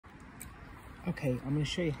Okay, I'm going to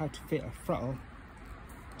show you how to fit a throttle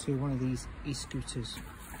to one of these e-scooters.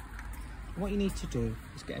 What you need to do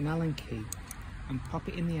is get an Allen key and pop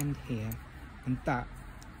it in the end here, and that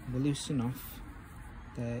will loosen off.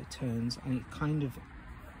 There it turns and it kind of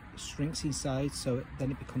shrinks inside, so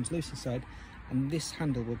then it becomes loose inside, and this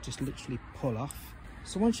handle will just literally pull off.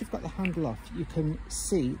 So once you've got the handle off, you can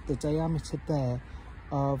see the diameter there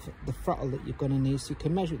of the throttle that you're going to need, so you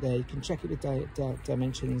can measure it there. You can check it with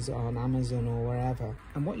dimensions on Amazon or wherever.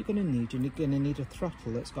 And what you're going to need a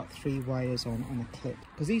throttle that's got 3 wires on a clip,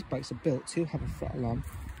 because these bikes are built to have a throttle on,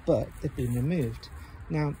 but they've been removed.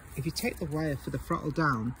 Now if you take the wire for the throttle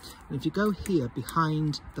down, and if you go here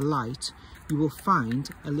behind the light, you will find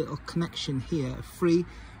a little connection here, a 3,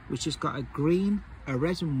 which has got a green, a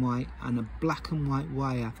red and white, and a black and white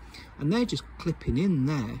wire, and they're just clipping in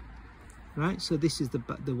there. Right, so this is the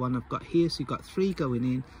one I've got here. So you've got 3 going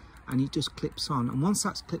in, and it just clips on, and once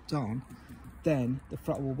that's clipped on, then the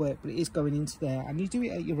throttle will work. But it is going into there, and you do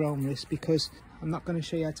it at your own risk, because I'm not going to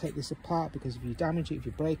show you how to take this apart, because if you damage it, if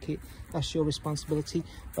you break it, that's your responsibility.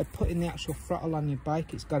 By putting the actual throttle on your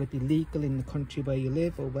bike, it's got to be legal in the country where you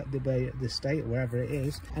live, or the state, or wherever it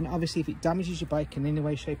is. And obviously if it damages your bike in any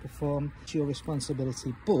way, shape or form, it's your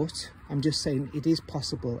responsibility. But I'm just saying it is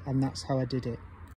possible, and that's how I did it.